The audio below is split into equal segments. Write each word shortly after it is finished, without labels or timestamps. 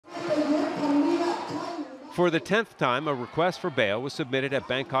For the 10th time, a request for bail was submitted at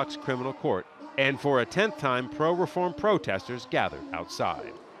Bangkok's criminal court, and for a 10th time, pro-reform protesters gathered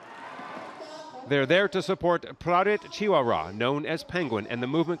outside. They're there to support Parit Chiwarak, known as Penguin, and the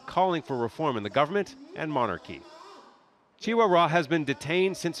movement calling for reform in the government and monarchy. Chiwarak has been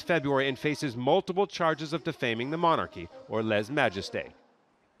detained since February and faces multiple charges of defaming the monarchy, or lèse-majesté.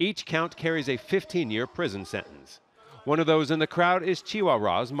 Each count carries a 15-year prison sentence. One of those in the crowd is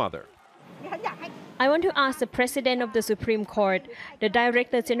Chiwarak's mother. I want to ask the President of the Supreme Court, the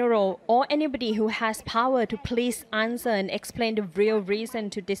Director General, or anybody who has power to please answer and explain the real reason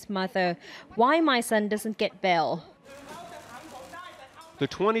to this mother why my son doesn't get bail. The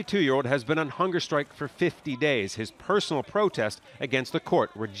 22-year-old has been on hunger strike for 50 days, his personal protest against the court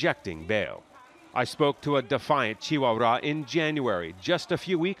rejecting bail. I spoke to a defiant Chiwarak in January, just a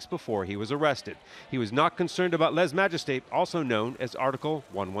few weeks before he was arrested. He was not concerned about lèse-majesté, also known as Article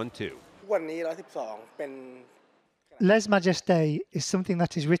 112. Lèse-majesté is something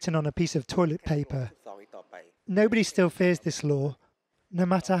that is written on a piece of toilet paper. Nobody still fears this law. No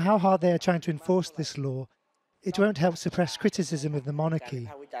matter how hard they are trying to enforce this law, it won't help suppress criticism of the monarchy.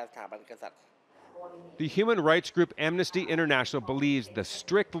 The human rights group Amnesty International believes the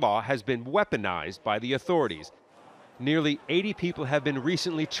strict law has been weaponized by the authorities. Nearly 80 people have been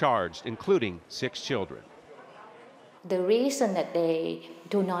recently charged, including 6 children. The reason that they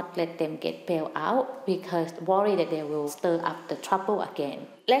do not let them get bailed out because worry that they will stir up the trouble again.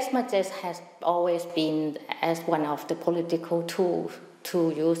 Lèse-majesté has always been as one of the political tools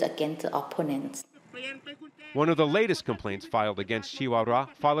to use against the opponents. One of the latest complaints filed against Chiwarak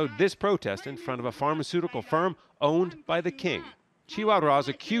followed this protest in front of a pharmaceutical firm owned by the king. Chiwarak is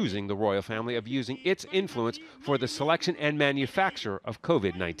accusing the royal family of using its influence for the selection and manufacture of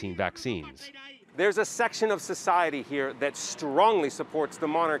COVID-19 vaccines. There's a section of society here that strongly supports the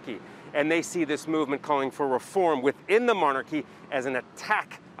monarchy, and they see this movement calling for reform within the monarchy as an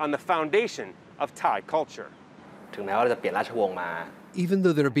attack on the foundation of Thai culture. Even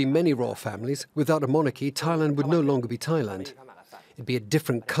though there have been many royal families, without a monarchy, Thailand would no longer be Thailand. It'd be a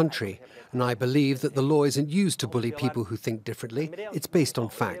different country, and I believe that the law isn't used to bully people who think differently. It's based on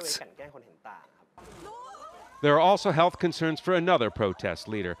facts. There are also health concerns for another protest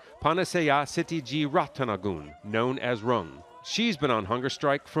leader, Panasaya Sitiji Ratanagun, known as Rung. She's been on hunger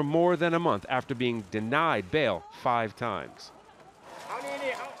strike for more than a month after being denied bail 5 times.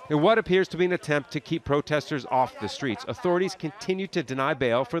 In what appears to be an attempt to keep protesters off the streets, authorities continue to deny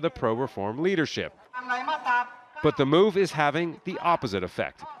bail for the pro-reform leadership. But the move is having the opposite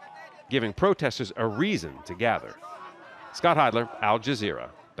effect, giving protesters a reason to gather. Scott Heidler, Al Jazeera,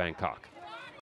 Bangkok.